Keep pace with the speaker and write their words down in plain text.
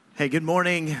Hey, good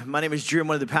morning. My name is Drew. I'm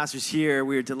one of the pastors here.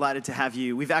 We are delighted to have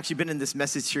you. We've actually been in this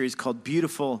message series called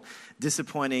Beautiful,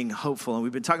 Disappointing, Hopeful. And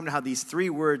we've been talking about how these three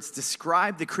words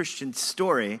describe the Christian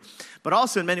story, but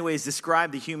also in many ways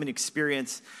describe the human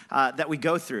experience that we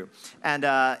go through. And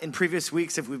in previous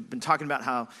weeks, we've been talking about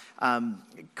how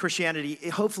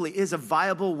Christianity hopefully is a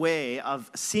viable way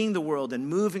of seeing the world and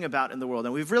moving about in the world.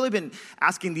 And we've really been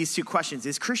asking these two questions.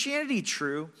 Is Christianity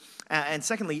true? And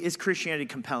secondly, is Christianity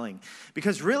compelling?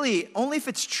 Because really, only if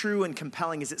it's true and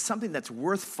compelling is it something that's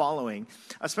worth following,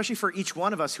 especially for each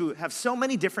one of us who have so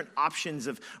many different options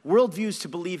of worldviews to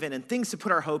believe in and things to put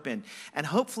our hope in. And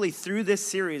hopefully through this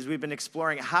series, we've been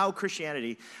exploring how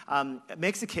Christianity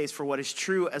makes a case for what is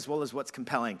true as well as what's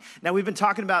compelling. Now, we've been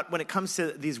talking about when it comes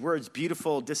to these words,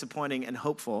 beautiful, disappointing, and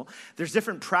hopeful, there's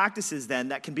different practices then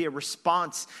that can be a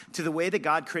response to the way that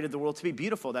God created the world to be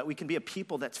beautiful, that we can be a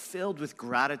people that's filled with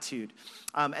gratitude.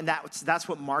 And that's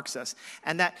what marks us.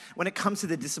 And that when it comes to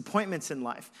the disappointments in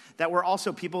life, that we're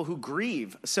also people who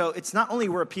grieve. So it's not only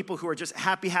we're people who are just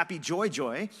happy, happy, joy,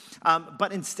 joy,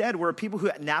 but instead we're people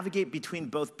who navigate between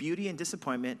both beauty and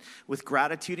disappointment with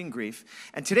gratitude and grief.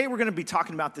 And today we're going to be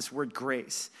talking about this word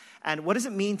grace. And what does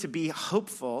it mean to be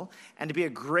hopeful and to be a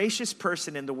gracious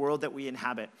person in the world that we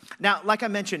inhabit? Now, like I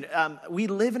mentioned, we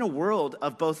live in a world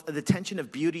of both the tension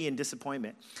of beauty and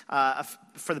disappointment.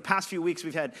 For the past few weeks,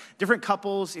 we've had different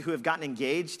couples who have gotten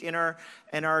engaged in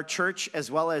our church,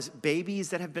 as well as babies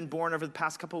that have been born over the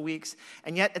past couple of weeks.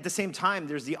 And yet, at the same time,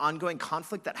 there's the ongoing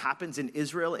conflict that happens in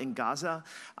Israel, in Gaza.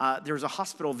 There was a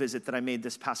hospital visit that I made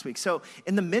this past week. So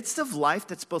in the midst of life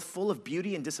that's both full of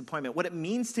beauty and disappointment, what it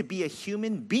means to be a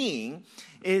human being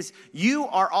is you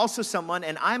are also someone,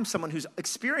 and I'm someone who's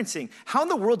experiencing how in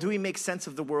the world do we make sense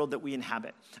of the world that we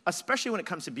inhabit, especially when it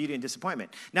comes to beauty and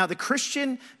disappointment. Now, the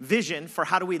Christian vision for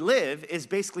how do we live is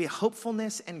basically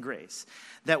hopefulness and grace,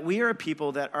 that we are a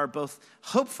people that are both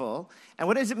hopeful. And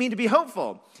what does it mean to be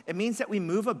hopeful? It means that we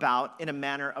move about in a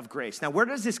manner of grace. Now, where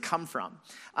does this come from?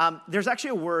 There's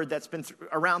actually a word that's been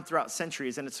around throughout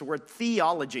centuries, and it's the word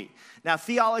theology. Now,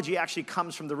 theology actually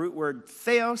comes from the root word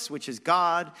theos, which is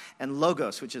God, and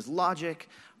logos, which is logic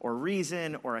or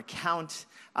reason or account.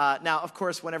 Now, of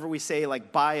course, whenever we say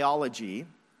like biology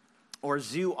or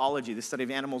zoology, the study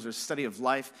of animals or study of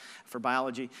life for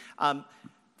biology,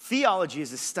 theology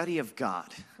is the study of God.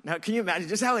 Now, can you imagine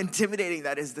just how intimidating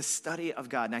that is, the study of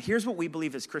God? Now, here's what we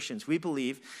believe as Christians. We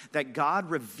believe that God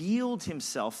revealed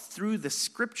himself through the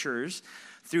scriptures,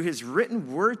 through his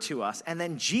written word to us, and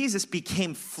then Jesus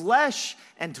became flesh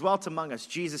and dwelt among us.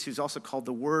 Jesus, who's also called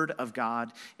the Word of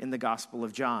God in the Gospel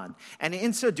of John. And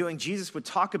in so doing, Jesus would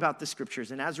talk about the scriptures,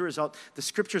 and as a result, the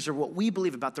scriptures are what we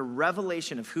believe about the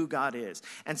revelation of who God is.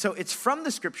 And so it's from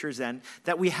the scriptures then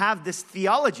that we have this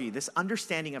theology, this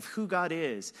understanding of who God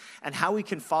is and how we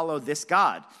can follow this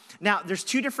God. Now, there's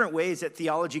two different ways that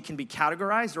theology can be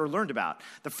categorized or learned about.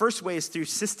 The first way is through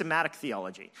systematic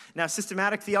theology. Now,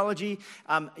 systematic theology,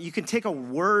 you can take a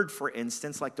word, for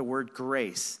instance, like the word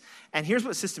grace. And here's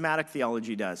what systematic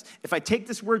theology does. If I take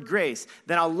this word grace,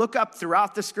 then I'll look up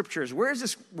throughout the scriptures, where is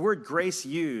this word grace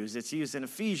used? It's used in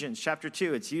Ephesians chapter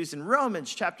 2. It's used in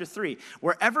Romans chapter 3.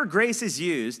 Wherever grace is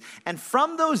used, and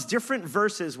from those different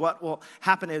verses, what will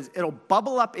happen is it'll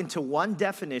bubble up into one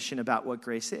definition about what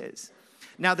grace is.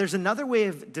 Now, there's another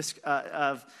way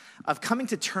of coming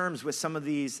to terms with some of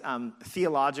these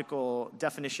theological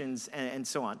definitions and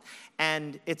so on,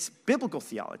 and it's biblical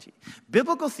theology.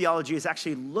 Biblical theology is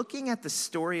actually looking at the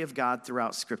story of God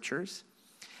throughout scriptures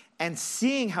and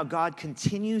seeing how God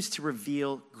continues to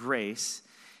reveal grace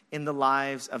in the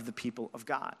lives of the people of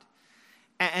God.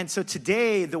 And so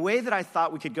today, the way that I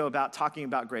thought we could go about talking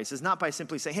about grace is not by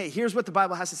simply saying, hey, here's what the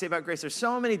Bible has to say about grace. There's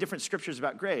so many different scriptures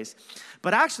about grace,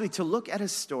 but actually to look at a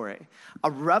story,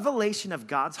 a revelation of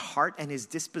God's heart and his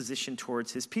disposition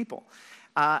towards his people.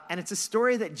 And it's a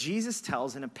story that Jesus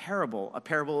tells in a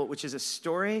parable which is a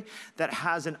story that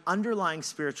has an underlying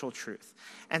spiritual truth.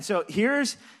 And so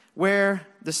here's where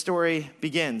the story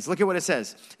begins. Look at what it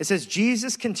says. It says,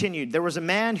 Jesus continued, there was a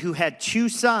man who had two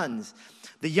sons.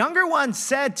 The younger one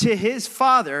said to his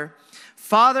father,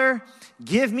 Father,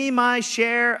 give me my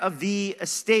share of the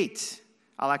estate.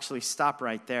 I'll actually stop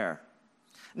right there.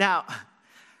 Now,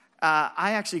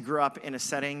 I actually grew up in a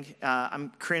setting,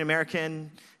 I'm Korean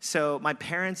American, so my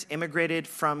parents immigrated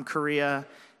from Korea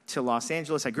to Los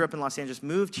Angeles. I grew up in Los Angeles,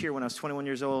 moved here when I was 21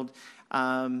 years old,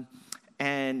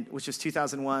 and which was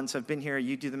 2001, so I've been here,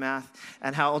 you do the math,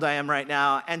 and how old I am right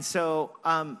now. And so,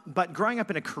 but growing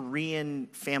up in a Korean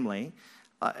family,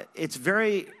 it's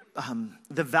very,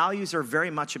 the values are very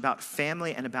much about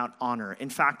family and about honor. In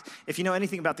fact, if you know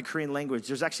anything about the Korean language,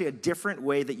 there's actually a different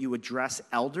way that you address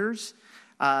elders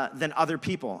than other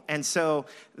people. And so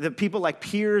the people like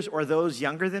peers or those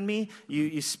younger than me,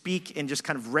 you speak in just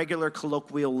kind of regular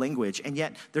colloquial language. And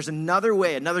yet there's another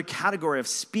way, another category of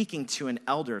speaking to an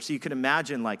elder. So you can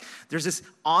imagine like there's this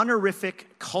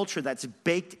honorific culture that's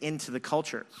baked into the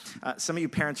culture. Some of you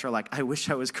parents are like, I wish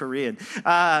I was Korean.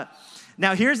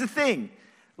 Now here's the thing,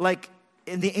 like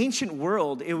in the ancient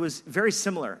world, it was very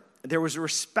similar. There was a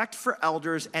respect for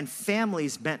elders, and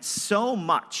families meant so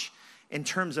much in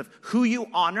terms of who you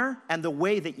honor and the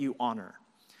way that you honor.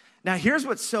 Now, here's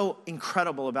what's so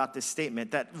incredible about this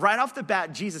statement, that right off the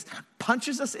bat, Jesus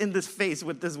punches us in the face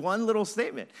with this one little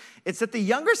statement. It's that the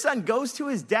younger son goes to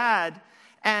his dad,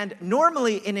 and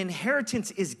normally an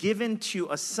inheritance is given to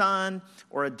a son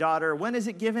or a daughter. When is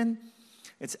it given?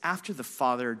 It's after the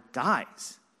father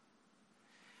dies.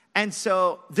 And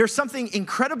so there's something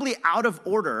incredibly out of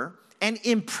order and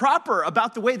improper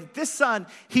about the way that this son,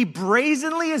 he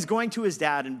brazenly is going to his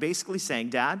dad and basically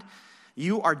saying, Dad,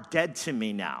 you are dead to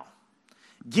me now.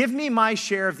 Give me my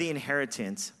share of the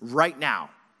inheritance right now.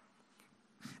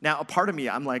 Now, a part of me,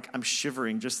 I'm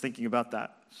shivering just thinking about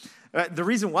that. The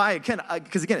reason why,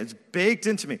 because again, it's baked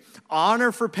into me.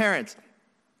 Honor for parents.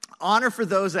 Honor for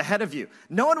those ahead of you.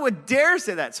 No one would dare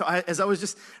say that. So as I was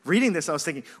just reading this, I was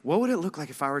thinking, what would it look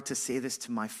like if I were to say this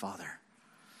to my father?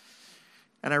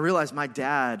 And I realized my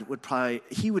dad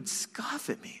he would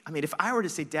scoff at me. I mean, if I were to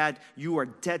say, Dad, you are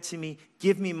dead to me,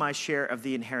 give me my share of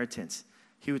the inheritance,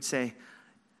 he would say,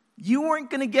 you weren't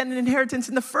going to get an inheritance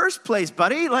in the first place,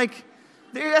 buddy. Like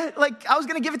I was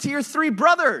going to give it to your 3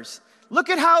 brothers. Look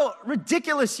at how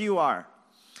ridiculous you are.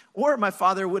 Or my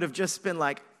father would have just been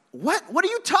like, What are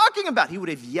you talking about? He would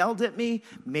have yelled at me,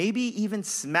 maybe even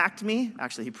smacked me.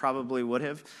 Actually, he probably would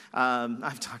have.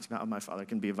 I've talked about how my father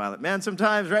can be a violent man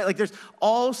sometimes, right? Like there's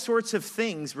all sorts of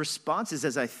things, responses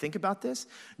as I think about this,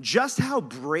 just how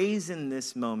brazen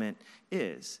this moment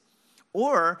is.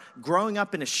 Or growing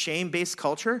up in a shame-based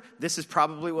culture, this is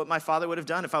probably what my father would have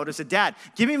done. If I would have said, Dad,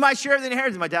 give me my share of the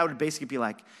inheritance, my dad would basically be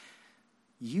like,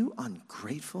 you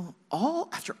ungrateful,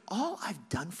 after all I've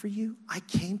done for you, I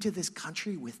came to this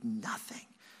country with nothing.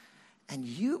 And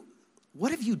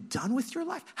what have you done with your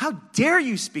life? How dare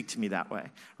you speak to me that way,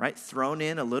 right? Thrown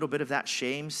in a little bit of that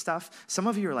shame stuff. Some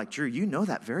of you are like, Drew, you know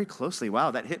that very closely.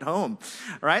 Wow, that hit home,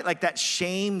 right? Like that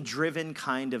shame-driven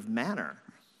kind of manner.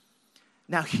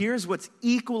 Now, here's what's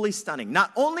equally stunning.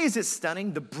 Not only is it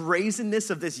stunning, the brazenness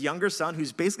of this younger son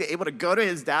who's basically able to go to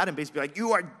his dad and basically be like,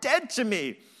 you are dead to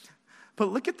me. But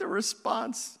look at the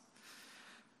response.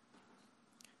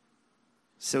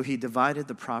 So he divided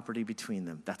the property between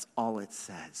them. That's all it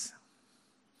says.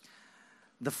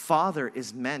 The father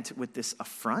is meant with this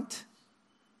affront.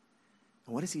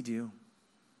 And what does he do?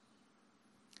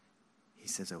 He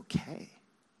says, okay.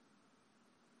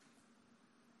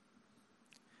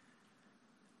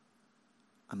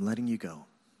 I'm letting you go.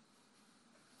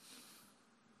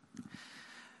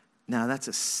 Now that's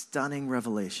a stunning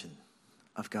revelation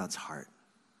of God's heart.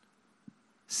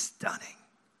 Stunning.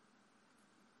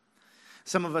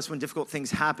 Some of us, when difficult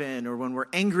things happen or when we're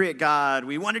angry at God,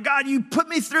 we wonder, God, you put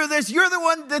me through this. You're the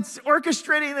one that's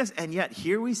orchestrating this. And yet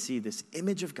here we see this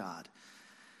image of God,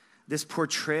 this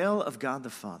portrayal of God the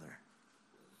Father,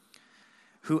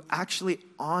 who actually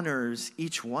honors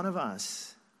each one of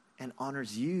us and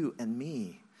honors you and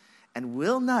me and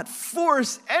will not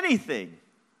force anything,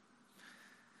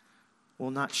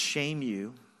 will not shame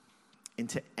you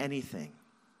into anything,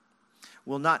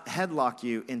 will not headlock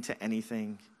you into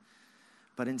anything,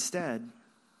 but instead,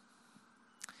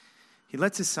 he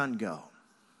lets his son go.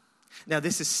 Now,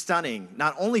 this is stunning,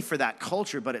 not only for that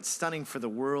culture, but it's stunning for the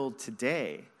world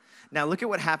today. Now, look at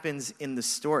what happens in the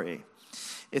story.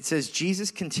 It says,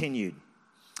 Jesus continued,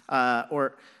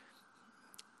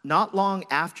 not long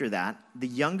after that, the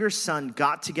younger son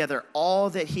got together all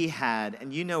that he had,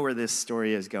 and you know where this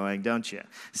story is going, don't you?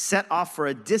 Set off for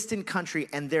a distant country,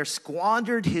 and there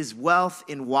squandered his wealth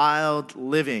in wild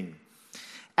living.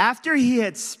 After he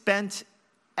had spent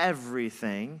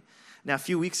everything, now a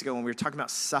few weeks ago when we were talking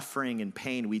about suffering and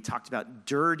pain, we talked about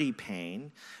dirty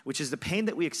pain, which is the pain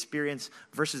that we experience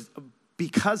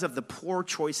because of the poor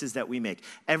choices that we make.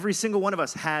 Every single one of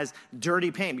us has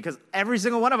dirty pain because every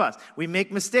single one of us, we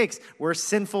make mistakes. We're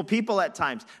sinful people at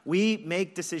times. We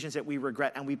make decisions that we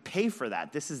regret and we pay for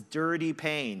that. This is dirty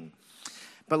pain.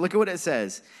 But look at what it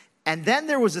says. And then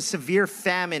there was a severe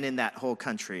famine in that whole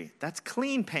country. That's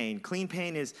clean pain. Clean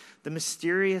pain is the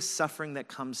mysterious suffering that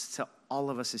comes to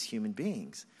all of us as human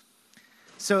beings.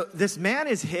 So this man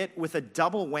is hit with a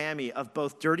double whammy of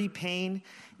both dirty pain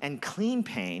and clean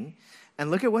pain.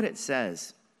 And look at what it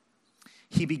says.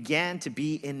 he began to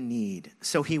be in need.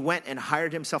 So he went and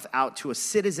hired himself out to a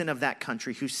citizen of that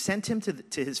country who sent him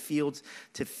to his fields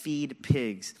to feed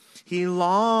pigs. He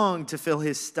longed to fill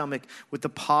his stomach with the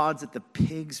pods that the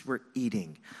pigs were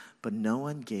eating, but no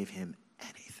one gave him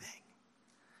anything.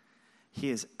 He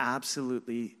is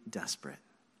absolutely desperate.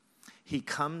 He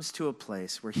comes to a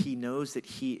place where he knows that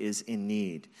he is in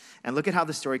need. And look at how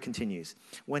the story continues.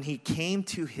 When he came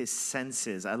to his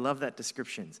senses, I love that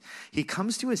description. He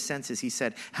comes to his senses, he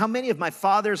said, how many of my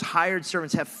father's hired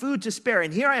servants have food to spare?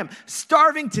 And here I am,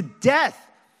 starving to death.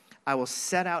 I will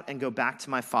set out and go back to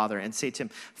my father and say to him,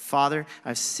 Father,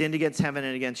 I've sinned against heaven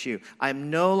and against you. I am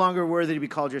no longer worthy to be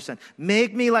called your son.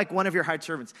 Make me like one of your hired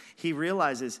servants. He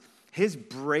realizes his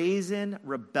brazen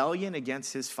rebellion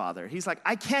against his father. He's like,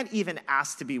 I can't even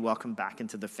ask to be welcomed back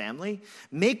into the family.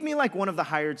 Make me like one of the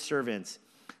hired servants.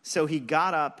 So he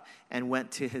got up and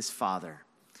went to his father.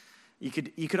 You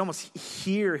could almost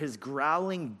hear his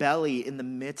growling belly in the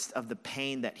midst of the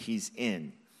pain that he's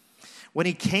in. When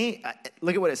he came,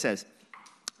 look at what it says.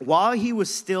 While he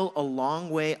was still a long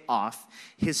way off,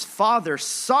 his father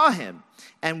saw him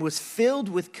and was filled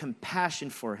with compassion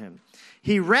for him.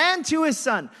 He ran to his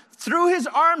son, threw his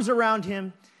arms around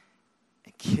him,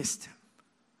 and kissed him.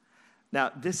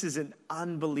 Now, this is an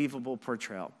unbelievable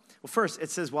portrayal. Well, first,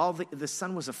 it says while the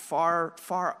son was far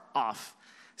off.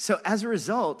 So as a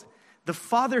result, the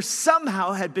father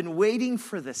somehow had been waiting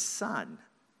for the son.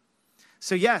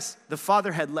 So yes, the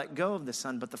father had let go of the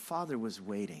son, but the father was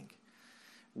waiting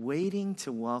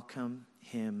to welcome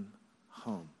him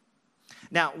home.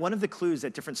 Now, one of the clues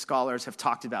that different scholars have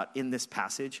talked about in this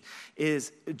passage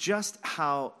is just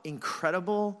how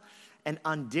incredible and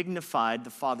undignified the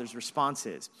father's response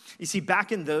is. You see,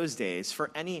 back in those days,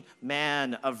 for any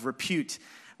man of repute,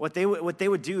 what they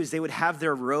would do is they would have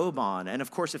their robe on. And of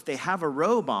course, if they have a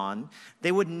robe on,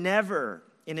 they would never,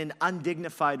 in an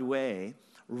undignified way,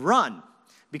 run.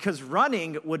 Because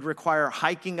running would require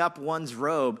hiking up one's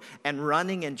robe and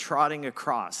running and trotting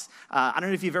across. I don't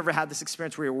know if you've ever had this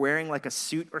experience where you're wearing like a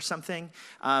suit or something,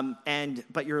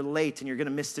 but you're late and you're going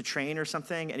to miss the train or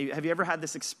something. And have you ever had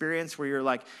this experience where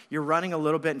you're running a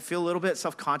little bit and feel a little bit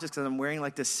self-conscious because I'm wearing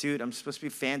like this suit. I'm supposed to be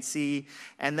fancy.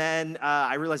 And then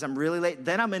I realize I'm really late.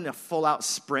 Then I'm in a full-out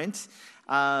sprint.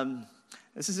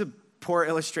 This is a poor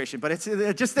illustration, but it's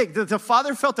just think the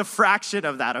father felt a fraction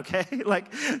of that, okay?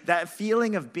 Like that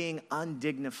feeling of being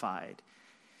undignified.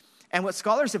 And what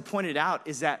scholars have pointed out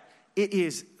is that it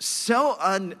is so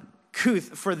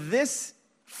uncouth for this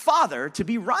father to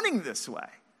be running this way.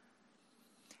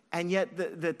 And yet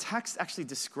the text actually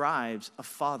describes a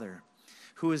father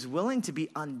who is willing to be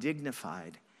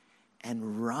undignified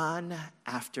and run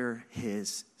after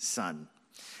his son.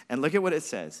 And look at what it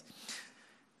says.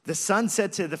 The son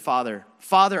said to the father,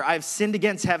 Father, I've sinned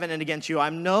against heaven and against you.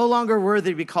 I'm no longer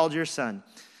worthy to be called your son.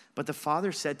 But the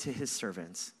father said to his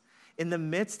servants, in the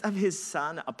midst of his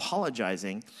son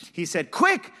apologizing, he said,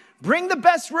 quick, bring the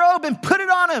best robe and put it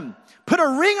on him. Put a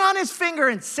ring on his finger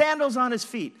and sandals on his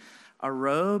feet. A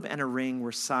robe and a ring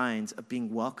were signs of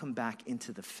being welcomed back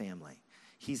into the family.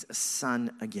 He's a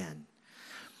son again.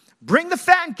 Bring the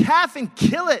fattened calf and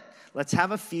kill it. Let's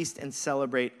have a feast and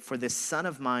celebrate, for this son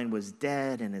of mine was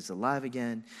dead and is alive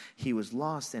again. He was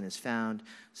lost and is found.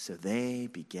 So they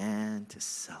began to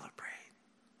celebrate.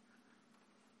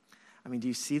 I mean, do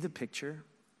you see the picture?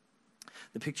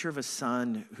 The picture of a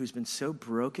son who's been so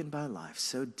broken by life,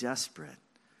 so desperate,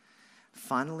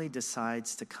 finally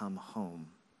decides to come home.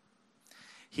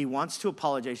 He wants to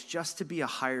apologize just to be a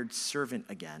hired servant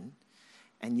again,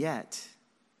 and yet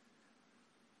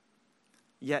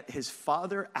his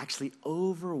father actually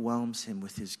overwhelms him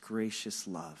with his gracious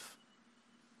love.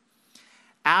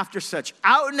 After such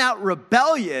out-and-out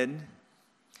rebellion,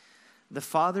 the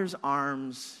father's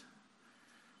arms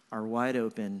are wide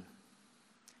open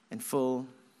and full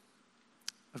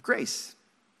of grace.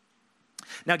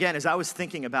 Now again, as I was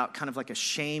thinking about kind of like a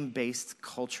shame-based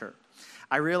culture,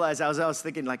 I realized as I was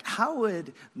thinking, like, how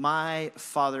would my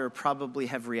father probably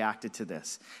have reacted to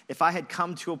this? If I had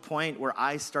come to a point where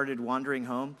I started wandering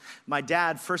home, my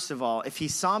dad, first of all, if he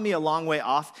saw me a long way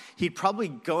off, he'd probably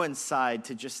go inside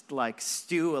to just like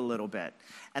stew a little bit.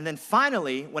 And then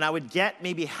finally, when I would get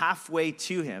maybe halfway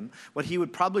to him, what he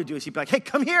would probably do is he'd be like, hey,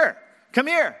 come here.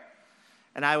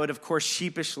 And I would, of course,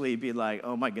 sheepishly be like,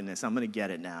 oh my goodness, I'm going to get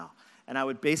it now. And I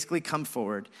would basically come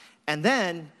forward. And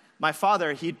then my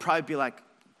father, he'd probably be like,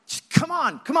 just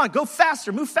come on, go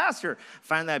faster, move faster.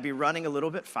 Finally, I'd be running a little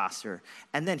bit faster.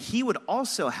 And then he would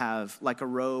also have like a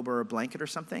robe or a blanket or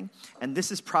something. And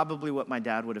this is probably what my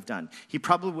dad would have done. He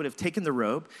probably would have taken the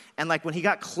robe, and like when he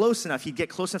got close enough, he'd get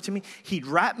close enough to me, he'd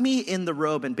wrap me in the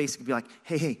robe and basically be like,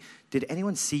 hey, did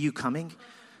anyone see you coming?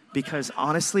 Because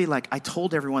honestly, like I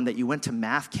told everyone that you went to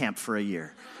math camp for a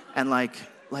year. And like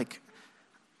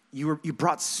you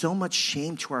brought so much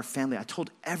shame to our family. I told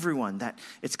everyone that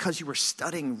it's because you were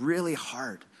studying really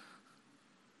hard.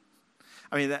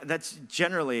 I mean, that's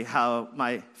generally how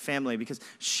my family, because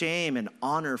shame and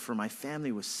honor for my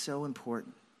family was so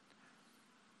important.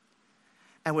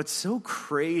 And what's so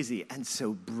crazy and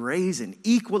so brazen,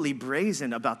 equally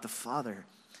brazen about the Father,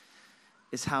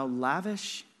 is how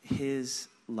lavish his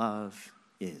love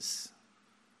is.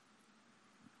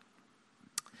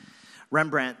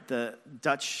 Rembrandt, the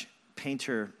Dutch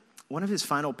painter, one of his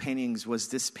final paintings was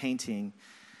this painting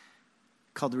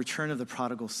called The Return of the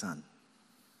Prodigal Son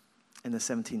in the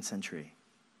 17th century.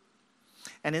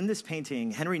 And in this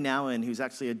painting, Henry Nouwen, who's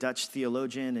actually a Dutch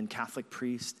theologian and Catholic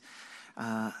priest,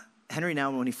 Henry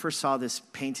Nouwen, when he first saw this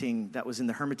painting that was in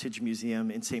the Hermitage Museum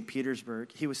in St.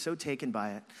 Petersburg, he was so taken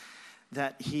by it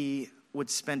that he would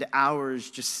spend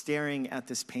hours just staring at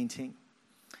this painting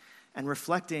and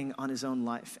reflecting on his own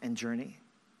life and journey.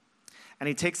 And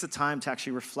he takes the time to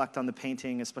actually reflect on the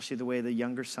painting, especially the way the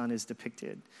younger son is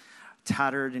depicted,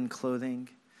 tattered in clothing.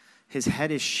 His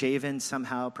head is shaven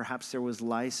somehow. Perhaps there was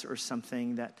lice or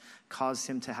something that caused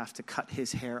him to have to cut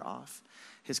his hair off.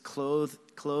 His clothes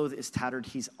is tattered.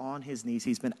 He's on his knees.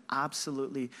 He's been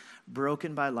absolutely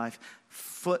broken by life,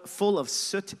 full of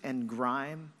soot and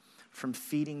grime from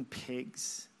feeding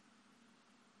pigs.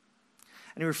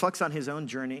 And he reflects on his own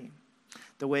journey,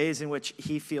 the ways in which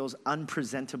he feels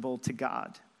unpresentable to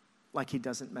God, like he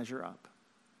doesn't measure up.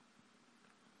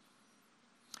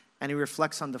 And he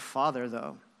reflects on the Father,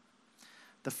 though,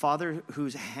 the Father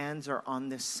whose hands are on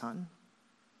this son,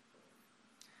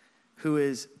 who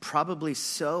is probably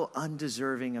so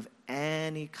undeserving of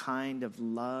any kind of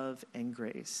love and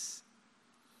grace.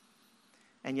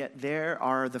 And yet there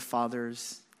are the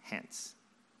Father's hands.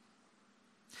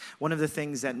 One of the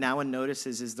things that Nouwen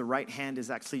notices is the right hand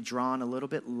is actually drawn a little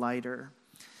bit lighter.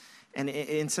 And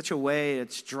in such a way,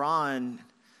 it's drawn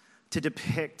to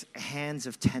depict hands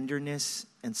of tenderness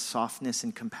and softness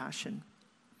and compassion.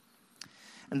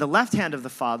 And the left hand of the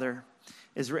Father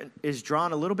is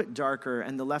drawn a little bit darker,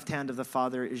 and the left hand of the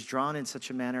Father is drawn in such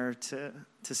a manner to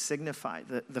signify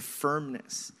the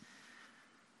firmness,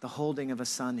 the holding of a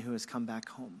son who has come back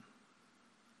home.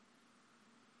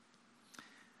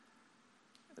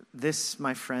 This,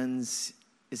 my friends,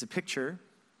 is a picture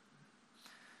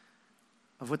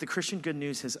of what the Christian good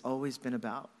news has always been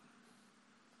about.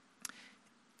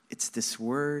 It's this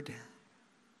word,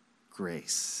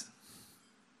 grace.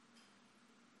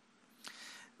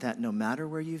 That no matter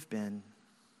where you've been,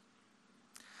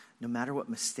 no matter what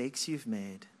mistakes you've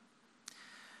made,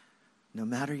 no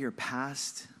matter your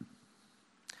past,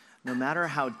 no matter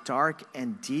how dark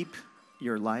and deep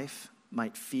your life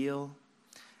might feel,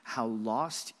 how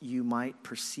lost you might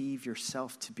perceive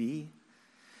yourself to be,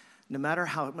 no matter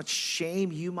how much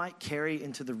shame you might carry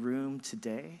into the room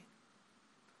today,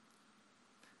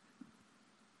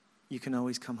 you can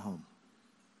always come home.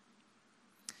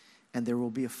 And there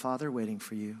will be a Father waiting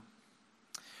for you,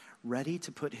 ready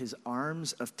to put his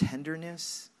arms of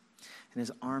tenderness and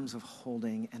his arms of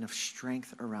holding and of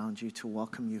strength around you to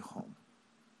welcome you home.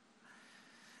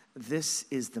 This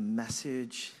is the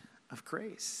message of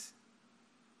grace.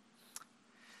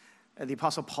 The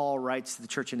Apostle Paul writes to the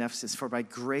church in Ephesus, "For by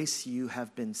grace you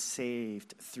have been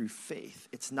saved through faith."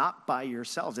 It's not by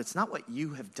yourselves. It's not what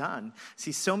you have done.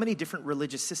 See, so many different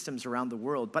religious systems around the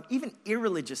world, but even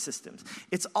irreligious systems,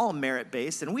 it's all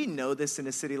merit-based, and we know this in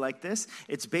a city like this.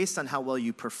 It's based on how well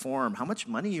you perform, how much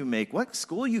money you make, what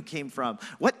school you came from,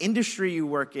 what industry you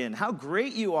work in, how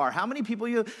great you are, how many people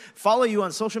you follow you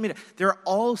on social media. There are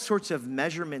all sorts of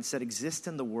measurements that exist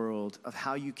in the world of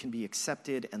how you can be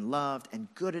accepted and loved and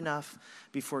good enough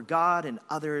before God and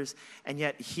others. And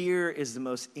yet here is the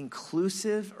most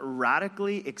inclusive,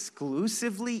 radically,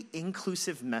 exclusively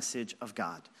inclusive message of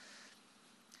God.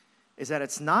 Is that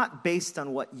it's not based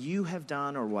on what you have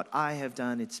done or what I have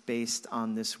done. It's based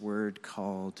on this word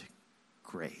called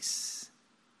grace.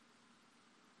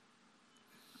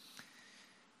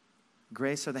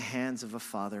 Grace are the hands of a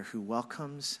father who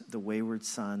welcomes the wayward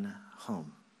son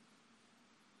home.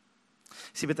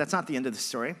 See, but that's not the end of the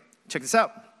story. Check this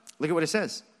out. Look at what it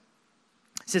says.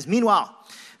 It says, meanwhile,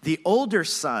 the older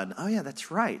son, oh yeah, that's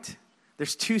right.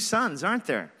 There's two sons, aren't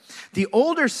there? The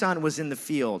older son was in the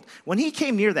field. When he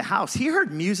came near the house, he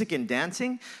heard music and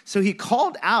dancing. So he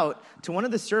called out to one of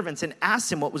the servants and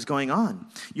asked him what was going on.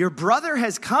 Your brother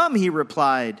has come, he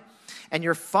replied, and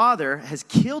your father has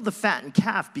killed the fattened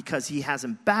calf because he has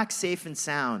him back safe and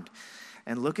sound.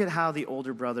 And look at how the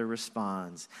older brother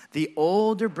responds. The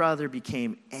older brother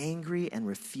became angry and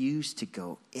refused to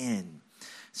go in.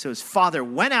 So his father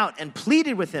went out and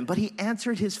pleaded with him, but he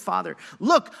answered his father,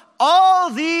 look, all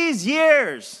these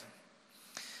years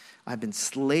I've been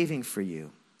slaving for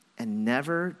you and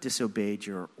never disobeyed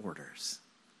your orders.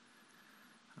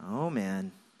 Oh,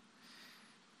 man.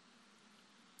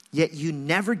 Yet you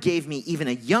never gave me even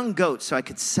a young goat so I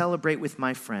could celebrate with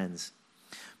my friends.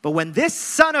 But when this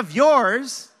son of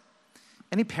yours,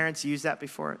 any parents use that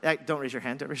before? Don't raise your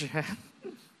hand, don't raise your hand.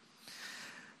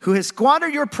 Who has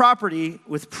squandered your property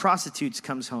with prostitutes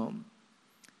comes home,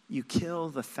 you kill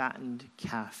the fattened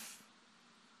calf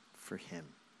for him.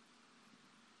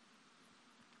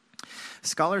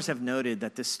 Scholars have noted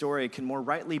that this story can more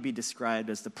rightly be described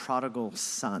as the prodigal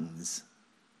sons.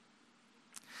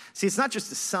 See, it's not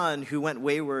just a son who went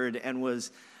wayward and was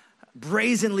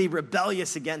brazenly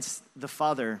rebellious against the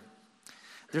father.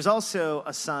 There's also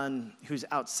a son who's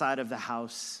outside of the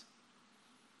house,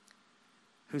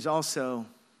 who's also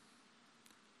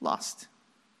lost.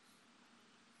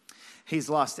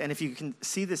 He's lost. And if you can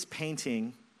see this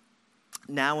painting,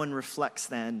 now one reflects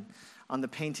then on the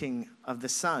painting of the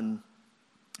son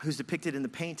who's depicted in the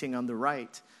painting on the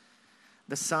right.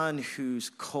 The son who's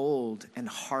cold and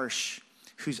harsh,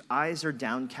 whose eyes are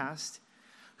downcast,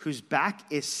 whose back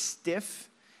is stiff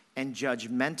and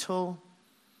judgmental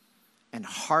and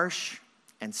harsh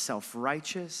and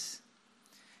self-righteous.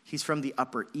 He's from the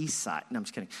Upper East Side. No, I'm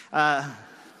just kidding.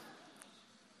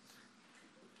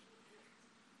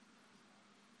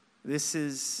 This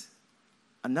is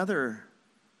another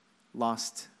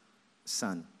lost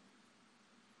son.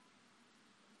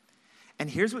 And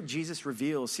here's what Jesus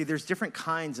reveals. See, there's different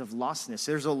kinds of lostness.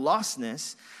 There's a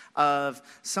lostness of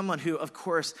someone who, of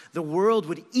course, the world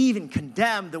would even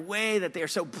condemn the way that they are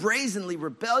so brazenly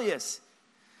rebellious.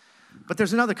 But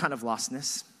there's another kind of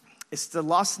lostness. It's the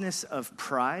lostness of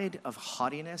pride, of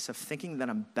haughtiness, of thinking that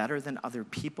I'm better than other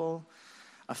people,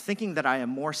 of thinking that I am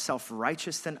more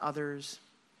self-righteous than others.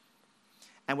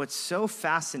 And what's so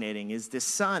fascinating is this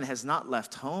son has not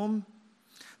left home.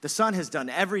 The son has done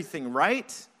everything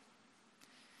right.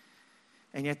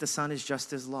 And yet the son is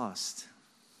just as lost.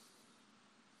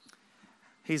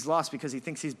 He's lost because he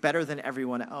thinks he's better than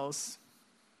everyone else.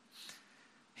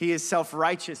 He is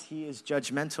self-righteous. He is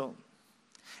judgmental.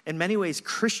 In many ways,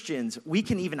 Christians, we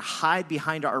can even hide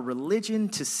behind our religion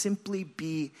to simply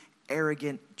be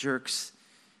arrogant jerks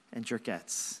and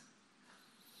jerkettes.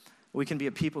 We can be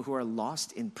a people who are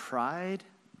lost in pride,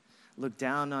 look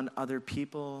down on other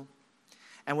people.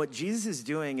 And what Jesus is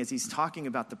doing as he's talking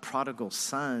about the prodigal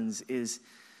sons is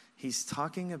he's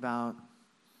talking about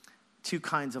two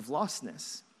kinds of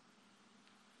lostness.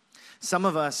 Some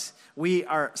of us, we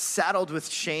are saddled with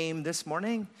shame this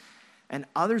morning, and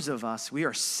others of us, we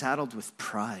are saddled with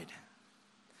pride.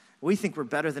 We think we're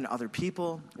better than other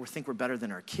people. We think we're better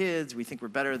than our kids. We think we're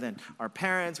better than our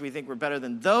parents. We think we're better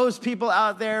than those people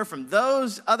out there from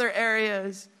those other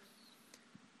areas.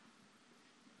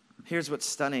 Here's what's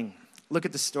stunning. Look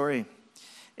at the story.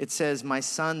 It says, my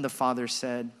son, the father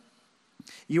said,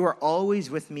 you are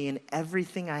always with me and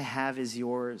everything I have is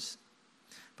yours.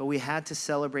 But we had to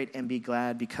celebrate and be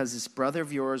glad because this brother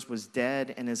of yours was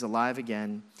dead and is alive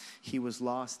again. He was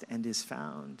lost and is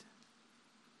found.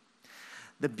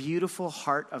 The beautiful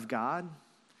heart of God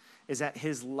is that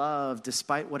his love,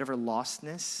 despite whatever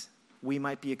lostness we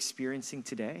might be experiencing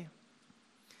today,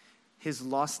 his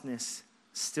lostness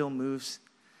still moves.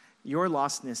 Your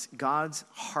lostness, God's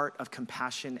heart of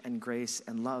compassion and grace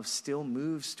and love still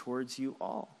moves towards you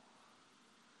all.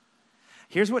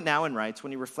 Here's what Nouwen writes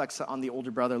when he reflects on the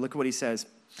older brother. Look at what he says.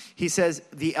 He says,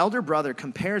 the elder brother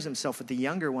compares himself with the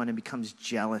younger one and becomes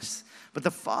jealous. But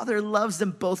the father loves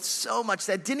them both so much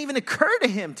that it didn't even occur to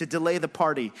him to delay the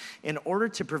party in order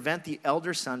to prevent the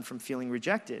elder son from feeling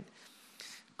rejected.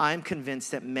 I'm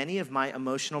convinced that many of my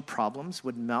emotional problems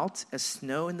would melt as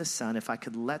snow in the sun if I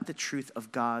could let the truth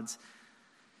of God's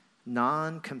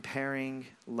non-comparing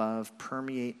love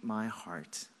permeate my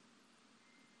heart.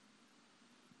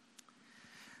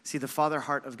 See, the father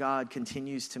heart of God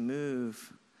continues to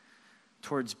move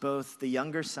towards both the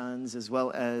younger sons as well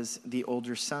as the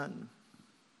older son.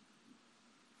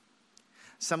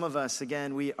 Some of us,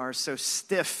 again, we are so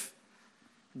stiff,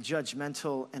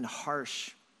 judgmental, and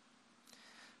harsh.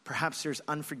 Perhaps there's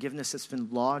unforgiveness that's been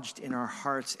lodged in our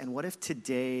hearts. And what if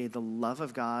today the love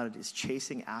of God is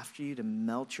chasing after you to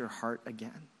melt your heart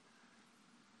again?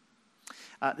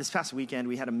 This past weekend,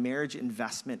 we had a marriage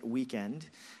investment weekend.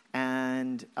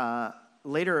 And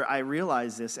later, I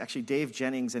realized this. Actually, Dave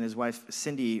Jennings and his wife,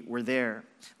 Cindy, were there.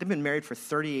 They've been married for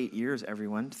 38 years,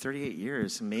 everyone. 38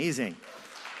 years. Amazing.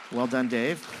 Well done,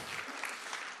 Dave.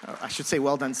 I should say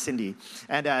well done, Cindy.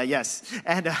 And yes.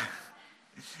 And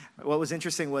what was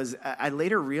interesting was I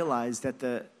later realized that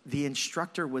the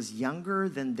instructor was younger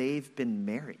than they've been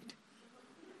married.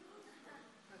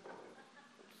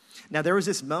 Now, there was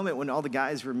this moment when all the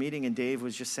guys were meeting and Dave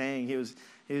was just saying, he was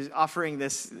offering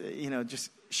this,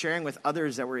 just sharing with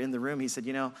others that were in the room. He said,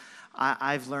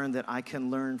 I've learned that I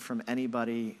can learn from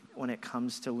anybody when it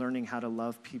comes to learning how to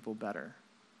love people better.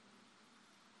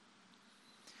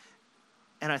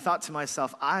 And I thought to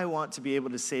myself, I want to be able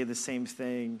to say the same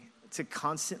thing, to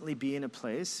constantly be in a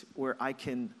place where I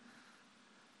can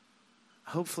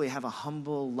hopefully have a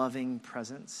humble, loving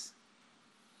presence.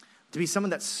 To be someone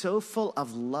that's so full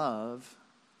of love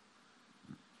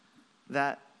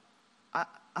that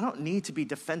I don't need to be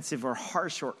defensive or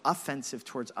harsh or offensive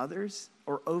towards others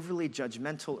or overly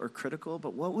judgmental or critical,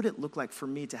 but what would it look like for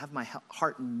me to have my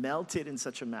heart melted in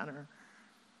such a manner?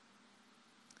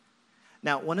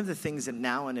 Now, one of the things that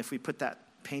now, and if we put that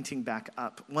painting back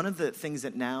up, one of the things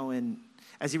that now,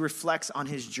 as he reflects on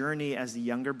his journey as the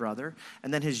younger brother,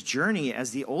 and then his journey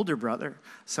as the older brother,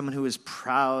 someone who is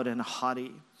proud and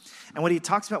haughty. And what he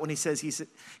talks about when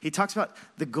he talks about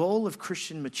the goal of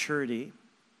Christian maturity,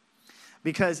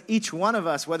 because each one of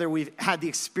us, whether we've had the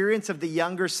experience of the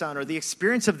younger son or the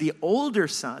experience of the older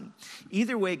son,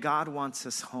 either way, God wants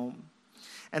us home.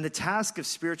 And the task of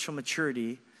spiritual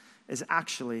maturity is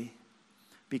actually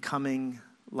becoming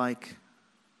like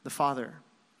the Father.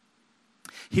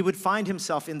 He would find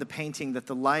himself in the painting that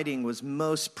the lighting was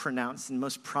most pronounced and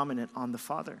most prominent on the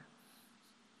Father.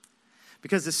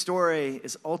 Because the story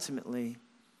is ultimately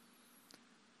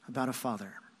about a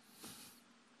father.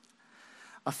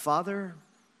 A father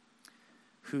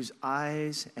whose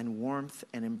eyes and warmth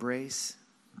and embrace,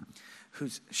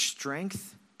 whose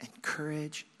strength and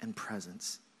courage and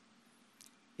presence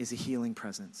is a healing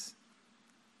presence.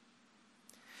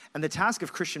 And the task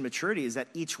of Christian maturity is that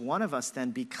each one of us then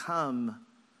become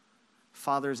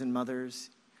fathers and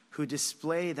mothers who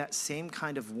display that same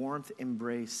kind of warmth,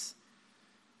 embrace,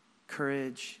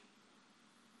 courage,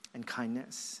 and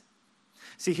kindness.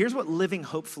 See, here's what living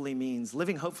hopefully means.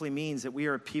 Living hopefully means that we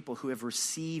are a people who have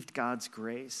received God's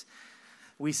grace.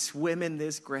 We swim in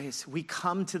this grace. We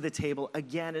come to the table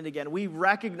again and again. We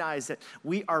recognize that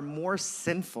we are more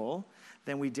sinful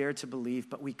than we dare to believe,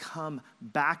 but we come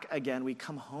back again. We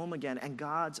come home again, and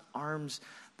God's arms,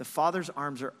 the Father's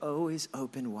arms, are always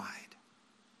open wide.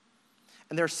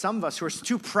 And there are some of us who are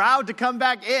too proud to come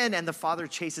back in, and the Father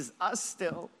chases us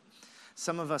still.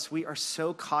 Some of us, we are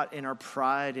so caught in our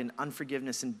pride and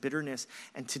unforgiveness and bitterness.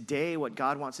 And today, what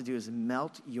God wants to do is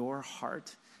melt your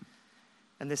heart.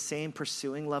 And the same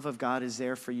pursuing love of God is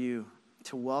there for you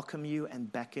to welcome you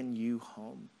and beckon you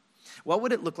home. What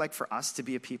would it look like for us to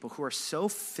be a people who are so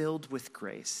filled with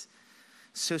grace,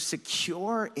 so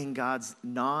secure in God's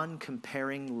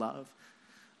non-comparing love?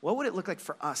 What would it look like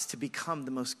for us to become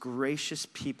the most gracious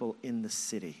people in the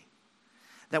city?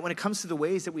 That when it comes to the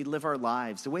ways that we live our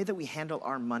lives, the way that we handle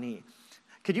our money,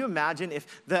 could you imagine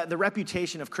if the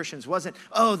reputation of Christians wasn't,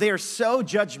 they are so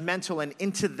judgmental and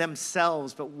into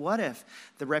themselves, but what if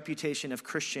the reputation of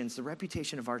Christians, the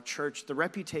reputation of our church, the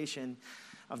reputation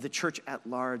of the church at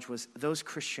large was those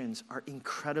Christians are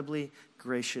incredibly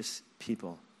gracious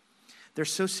people. They're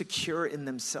so secure in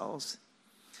themselves,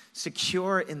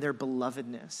 secure in their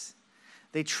belovedness.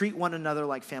 They treat one another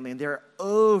like family, and they're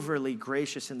overly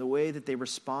gracious in the way that they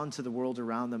respond to the world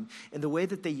around them, in the way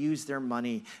that they use their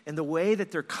money, in the way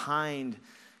that they're kind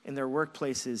in their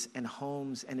workplaces and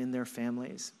homes and in their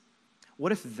families.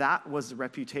 What if that was the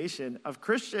reputation of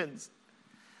Christians?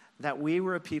 That we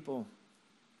were a people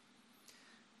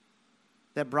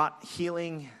that brought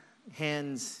healing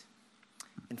hands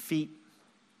and feet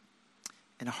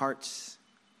and hearts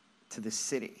to this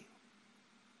city.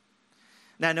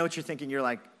 Now, I know what you're thinking. You're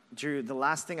like, Drew, the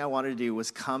last thing I wanted to do was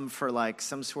come for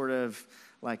some sort of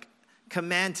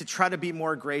command to try to be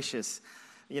more gracious.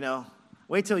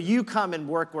 Wait till you come and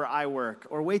work where I work,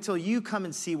 or wait till you come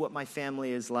and see what my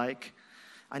family is like.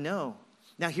 I know.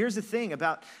 Now, here's the thing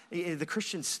about the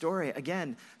Christian story.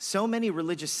 Again, so many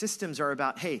religious systems are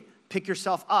about, hey, pick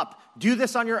yourself up. Do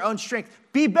this on your own strength.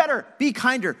 Be better. Be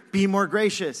kinder. Be more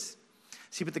gracious.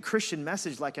 See, but the Christian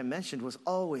message, like I mentioned, was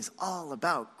always all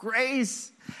about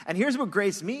grace. And here's what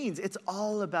grace means. It's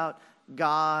all about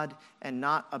God and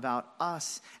not about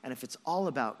us, and if it's all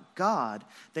about God,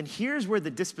 then here's where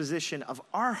the disposition of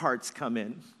our hearts come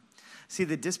in. See,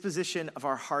 the disposition of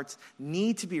our hearts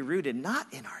need to be rooted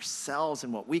not in ourselves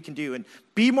and what we can do and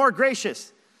be more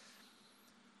gracious,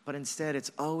 but instead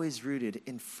it's always rooted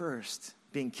in first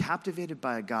being captivated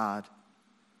by a God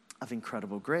of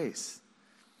incredible grace.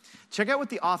 Check out what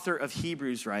the author of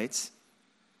Hebrews writes.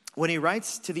 When he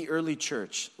writes to the early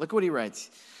church, look what he writes.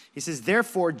 He says,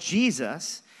 therefore,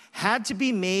 Jesus had to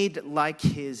be made like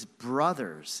his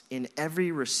brothers in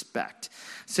every respect,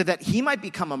 so that he might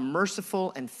become a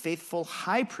merciful and faithful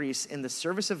high priest in the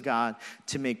service of God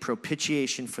to make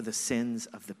propitiation for the sins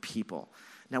of the people.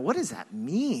 Now, what does that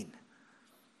mean?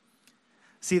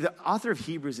 See, the author of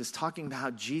Hebrews is talking about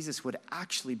how Jesus would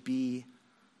actually be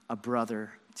a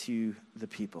brother to the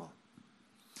people.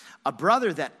 A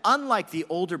brother that, unlike the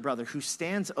older brother who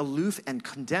stands aloof and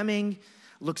condemning,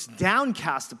 looks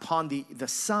downcast upon the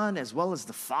son as well as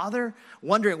the father,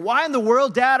 wondering, why in the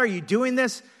world, Dad, are you doing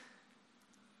this?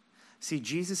 See,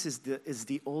 Jesus is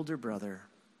the older brother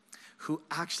who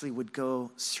actually would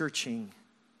go searching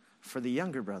for the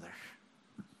younger brother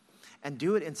and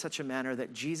do it in such a manner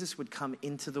that Jesus would come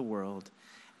into the world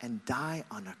and die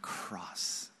on a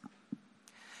cross,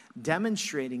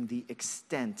 demonstrating the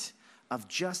extent of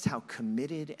just how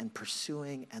committed and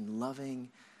pursuing and loving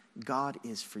God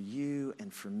is for you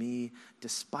and for me,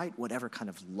 despite whatever kind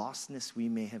of lostness we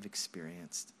may have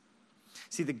experienced.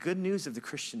 See, the good news of the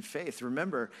Christian faith,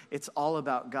 remember, it's all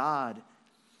about God.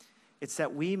 It's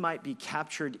that we might be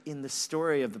captured in the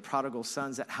story of the prodigal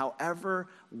sons, that however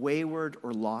wayward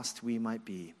or lost we might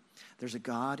be, there's a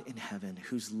God in heaven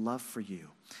whose love for you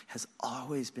has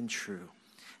always been true.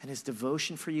 And his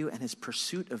devotion for you and his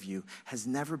pursuit of you has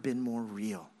never been more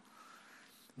real.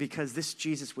 Because this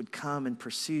Jesus would come and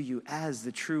pursue you as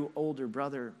the true older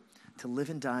brother to live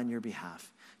and die on your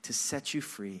behalf, to set you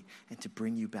free, and to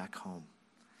bring you back home.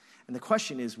 And the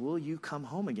question is, will you come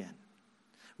home again?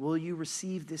 Will you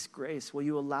receive this grace? Will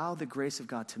you allow the grace of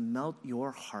God to melt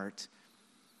your heart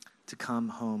to come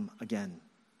home again?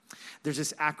 There's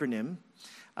this acronym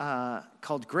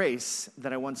called GRACE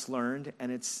that I once learned,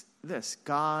 and it's this: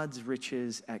 God's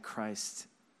riches at Christ's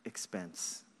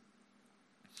expense.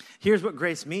 Here's what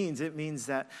grace means. It means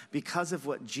that because of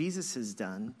what Jesus has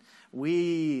done,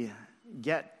 we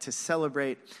get to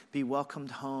celebrate, be welcomed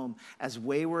home, as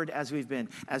wayward as we've been,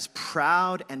 as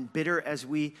proud and bitter as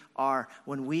we are,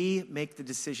 when we make the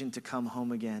decision to come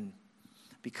home again.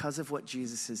 Because of what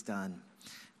Jesus has done,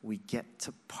 we get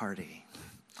to party.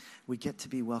 We get to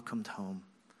be welcomed home.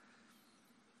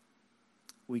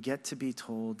 We get to be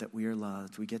told that we are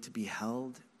loved. We get to be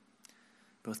held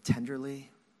both tenderly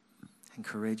and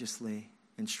courageously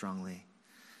and strongly.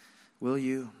 Will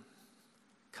you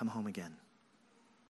come home again?